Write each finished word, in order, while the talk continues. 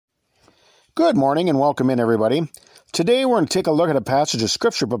Good morning and welcome in, everybody. Today we're going to take a look at a passage of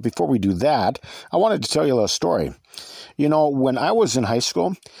Scripture, but before we do that, I wanted to tell you a little story. You know, when I was in high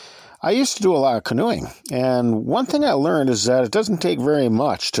school, I used to do a lot of canoeing, and one thing I learned is that it doesn't take very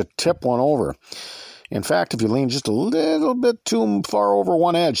much to tip one over. In fact, if you lean just a little bit too far over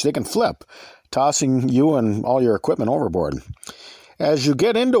one edge, they can flip, tossing you and all your equipment overboard. As you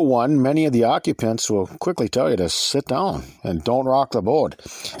get into one, many of the occupants will quickly tell you to sit down and don't rock the boat.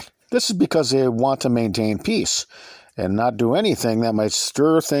 This is because they want to maintain peace and not do anything that might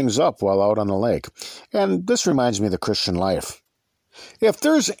stir things up while out on the lake. And this reminds me of the Christian life. If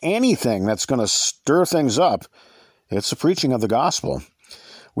there's anything that's going to stir things up, it's the preaching of the gospel.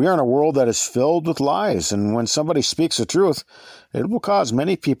 We are in a world that is filled with lies, and when somebody speaks the truth, it will cause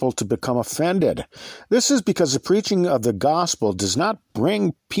many people to become offended. This is because the preaching of the gospel does not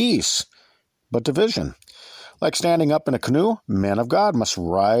bring peace, but division. Like standing up in a canoe, men of God must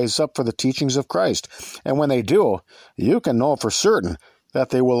rise up for the teachings of Christ. And when they do, you can know for certain that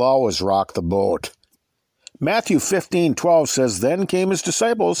they will always rock the boat. Matthew 15:12 says, Then came his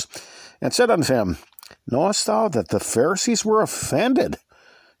disciples and said unto him, Knowest thou that the Pharisees were offended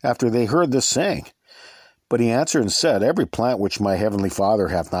after they heard this saying? But he answered and said, Every plant which my heavenly Father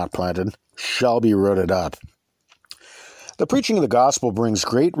hath not planted shall be rooted up. The preaching of the gospel brings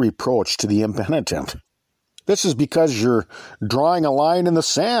great reproach to the impenitent. This is because you're drawing a line in the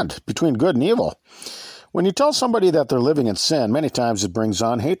sand between good and evil. When you tell somebody that they're living in sin, many times it brings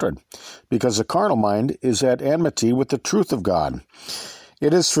on hatred, because the carnal mind is at enmity with the truth of God.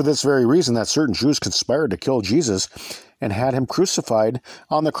 It is for this very reason that certain Jews conspired to kill Jesus and had him crucified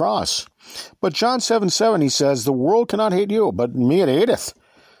on the cross. But John 7:7, he says, The world cannot hate you, but me it hateth,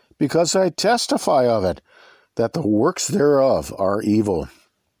 because I testify of it, that the works thereof are evil.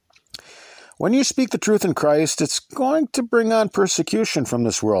 When you speak the truth in Christ, it's going to bring on persecution from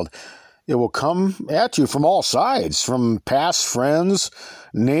this world. It will come at you from all sides, from past friends,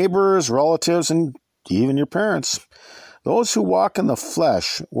 neighbors, relatives, and even your parents. Those who walk in the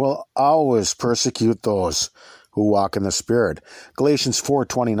flesh will always persecute those who walk in the Spirit. Galatians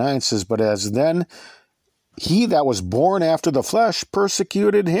 4:29 says, But as then he that was born after the flesh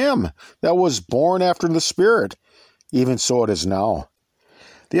persecuted him that was born after the Spirit, even so it is now.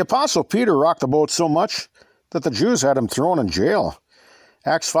 The Apostle Peter rocked the boat so much that the Jews had him thrown in jail.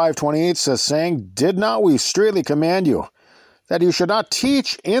 Acts 5:28 says, saying, Did not we straitly command you that you should not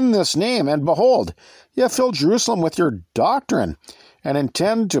teach in this name? And behold, ye have filled Jerusalem with your doctrine, and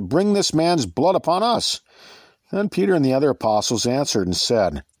intend to bring this man's blood upon us. Then Peter and the other apostles answered and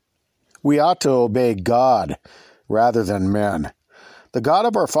said, We ought to obey God rather than men. The God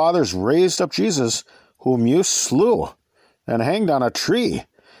of our fathers raised up Jesus, whom you slew, and hanged on a tree.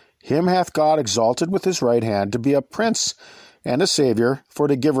 Him hath God exalted with his right hand to be a prince and a savior, for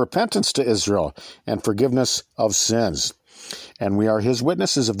to give repentance to Israel and forgiveness of sins. And we are his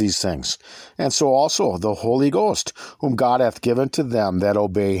witnesses of these things, and so also the Holy Ghost, whom God hath given to them that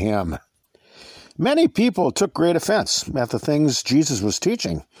obey him. Many people took great offense at the things Jesus was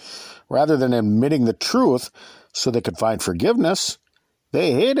teaching. Rather than admitting the truth so they could find forgiveness,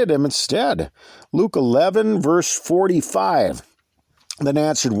 they hated him instead. Luke 11, verse 45. Then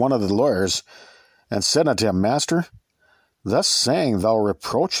answered one of the lawyers, and said unto him, Master, thus saying thou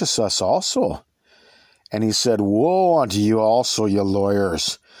reproachest us also. And he said, Woe unto you also, ye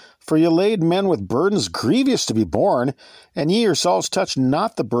lawyers! For ye laid men with burdens grievous to be borne, and ye yourselves touch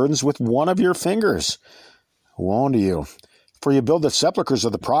not the burdens with one of your fingers. Woe unto you! For ye build the sepulchres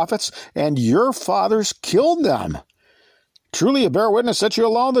of the prophets, and your fathers killed them. Truly ye bear witness that you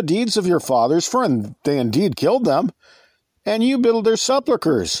allow the deeds of your fathers, for they indeed killed them, and you build their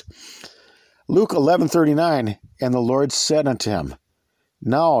sepulchres. Luke 11:39, And the Lord said unto him,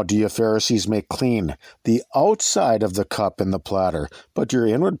 Now do ye Pharisees make clean the outside of the cup and the platter, but your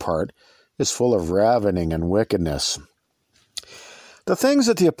inward part is full of ravening and wickedness. The things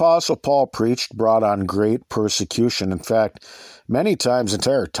that the Apostle Paul preached brought on great persecution. In fact, many times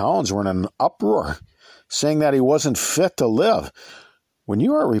entire towns were in an uproar, saying that he wasn't fit to live. When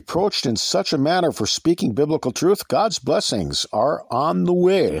you are reproached in such a manner for speaking biblical truth, God's blessings are on the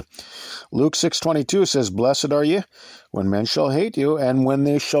way. Luke 6:22 says, Blessed are ye when men shall hate you, and when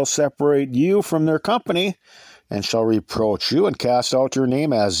they shall separate you from their company, and shall reproach you, and cast out your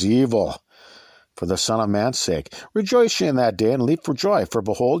name as evil, for the Son of Man's sake. Rejoice ye in that day, and leap for joy, for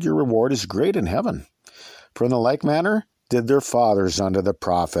behold, your reward is great in heaven. For in the like manner did their fathers unto the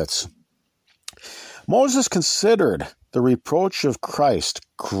prophets. Moses considered the reproach of Christ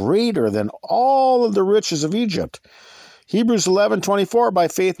greater than all of the riches of Egypt. Hebrews 11:24, by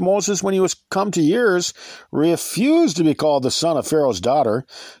faith Moses, when he was come to years, refused to be called the son of Pharaoh's daughter,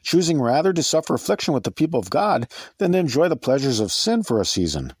 choosing rather to suffer affliction with the people of God than to enjoy the pleasures of sin for a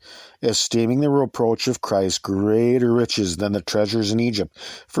season, esteeming the reproach of Christ greater riches than the treasures in Egypt,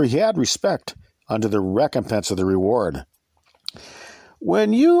 for he had respect unto the recompense of the reward.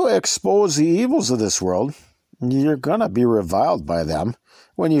 When you expose the evils of this world, you're going to be reviled by them.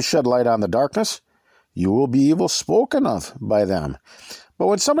 When you shed light on the darkness, you will be evil spoken of by them. But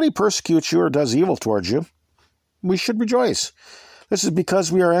when somebody persecutes you or does evil towards you, we should rejoice. This is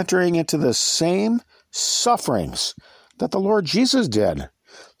because we are entering into the same sufferings that the Lord Jesus did.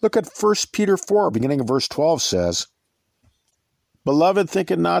 Look at 1 Peter 4, beginning of verse 12 says, Beloved,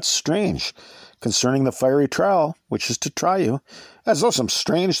 think it not strange concerning the fiery trial, which is to try you, as though some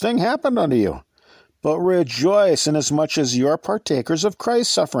strange thing happened unto you. But rejoice inasmuch as you are partakers of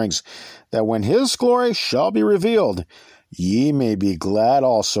Christ's sufferings, that when his glory shall be revealed, ye may be glad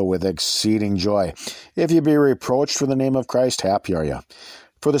also with exceeding joy. If ye be reproached for the name of Christ, happy are ye.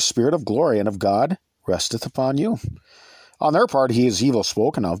 For the Spirit of glory and of God resteth upon you. On their part he is evil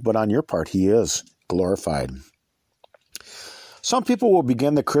spoken of, but on your part he is glorified. Some people will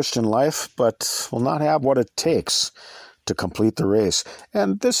begin the Christian life, but will not have what it takes to complete the race.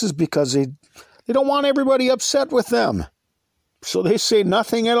 And this is because they don't want everybody upset with them. So they say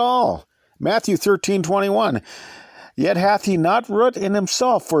nothing at all. Matthew 13:21. Yet hath he not root in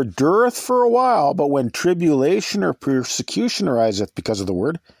himself, for dureth for a while, but when tribulation or persecution ariseth because of the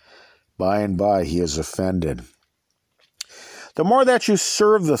word, by and by he is offended. The more that you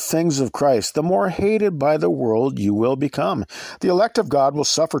serve the things of Christ, the more hated by the world you will become. The elect of God will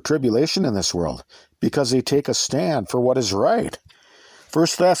suffer tribulation in this world, because they take a stand for what is right.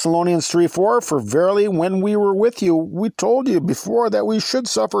 1 Thessalonians 3:4, For verily when we were with you, we told you before that we should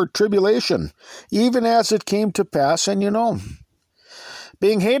suffer tribulation, even as it came to pass, and you know.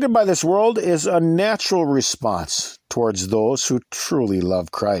 Being hated by this world is a natural response towards those who truly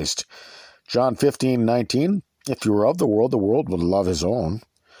love Christ. John 15:19, If you were of the world would love his own.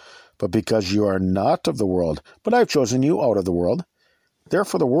 But because you are not of the world, but I have chosen you out of the world,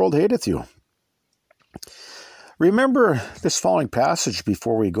 therefore the world hateth you. Remember this following passage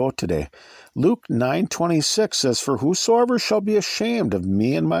before we go today. Luke 9:26 says, For whosoever shall be ashamed of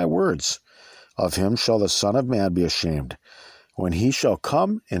me and my words, of him shall the Son of Man be ashamed, when he shall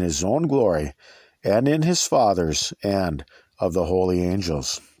come in his own glory, and in his Father's, and of the holy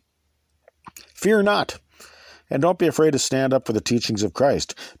angels. Fear not, and don't be afraid to stand up for the teachings of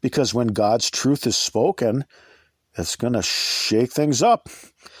Christ, because when God's truth is spoken, it's going to shake things up.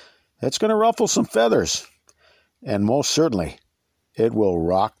 It's going to ruffle some feathers. And most certainly, it will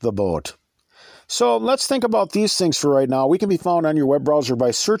rock the boat. So let's think about these things for right now. We can be found on your web browser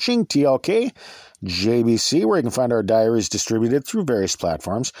by searching tlkjbc, where you can find our diaries distributed through various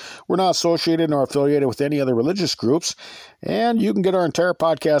platforms. We're not associated nor affiliated with any other religious groups, and you can get our entire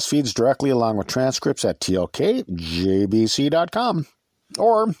podcast feeds directly along with transcripts at tlkjbc.com.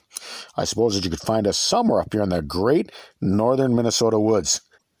 Or, I suppose that you could find us somewhere up here in the great northern Minnesota woods.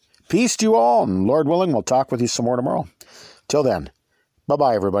 Peace to you all, and Lord willing, we'll talk with you some more tomorrow. Till then,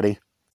 bye-bye, everybody.